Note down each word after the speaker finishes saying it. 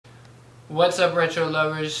What's up, retro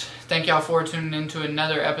lovers? Thank y'all for tuning in to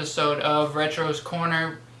another episode of Retro's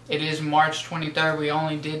Corner. It is March 23rd. We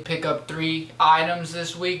only did pick up 3 items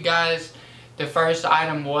this week, guys. The first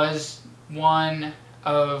item was one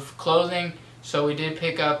of clothing, so we did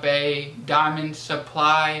pick up a Diamond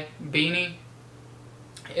Supply beanie.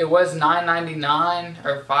 It was $9.99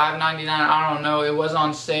 or $5.99, I don't know. It was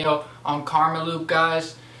on sale on Karma Loop,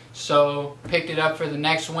 guys, so picked it up for the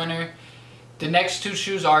next winter. The next 2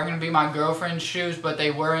 shoes are going to be my girlfriend's shoes, but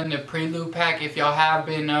they were in the Prelude pack. If y'all have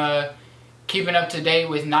been keeping up to date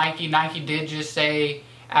with Nike, Nike did just say,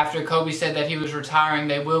 after Kobe said that he was retiring,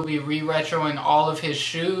 they will be re-retroing all of his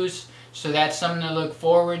shoes. So that's something to look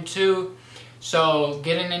forward to. So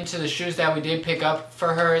getting into the shoes that we did pick up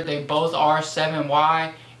for her, they both are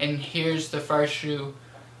 7Y. And here's the first shoe.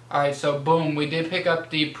 Alright, so boom, we did pick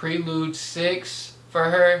up the Prelude 6 for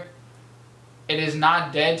her. It is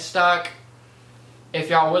not dead stock. If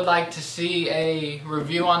y'all would like to see a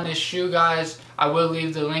review on this shoe, guys, I will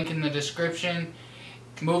leave the link in the description.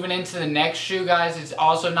 Moving into the next shoe, guys, it's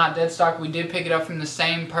also not dead stock. We did pick it up from the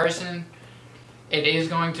same person. It is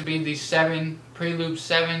going to be the Prelude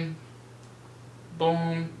 7.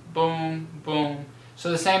 Boom, boom, boom.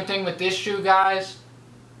 So the same thing with this shoe, guys.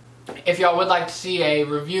 If y'all would like to see a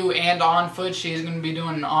review and on foot, she is going to be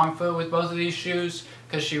doing an on foot with both of these shoes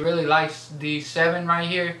because she really likes the 7 right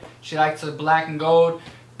here. She likes the black and gold.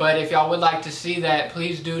 But if y'all would like to see that,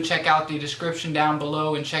 please do check out the description down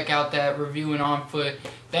below and check out that review and on foot.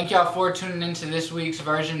 Thank y'all for tuning into this week's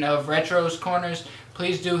version of Retro's Corners.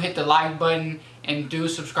 Please do hit the like button and do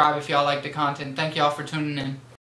subscribe if y'all like the content. Thank y'all for tuning in.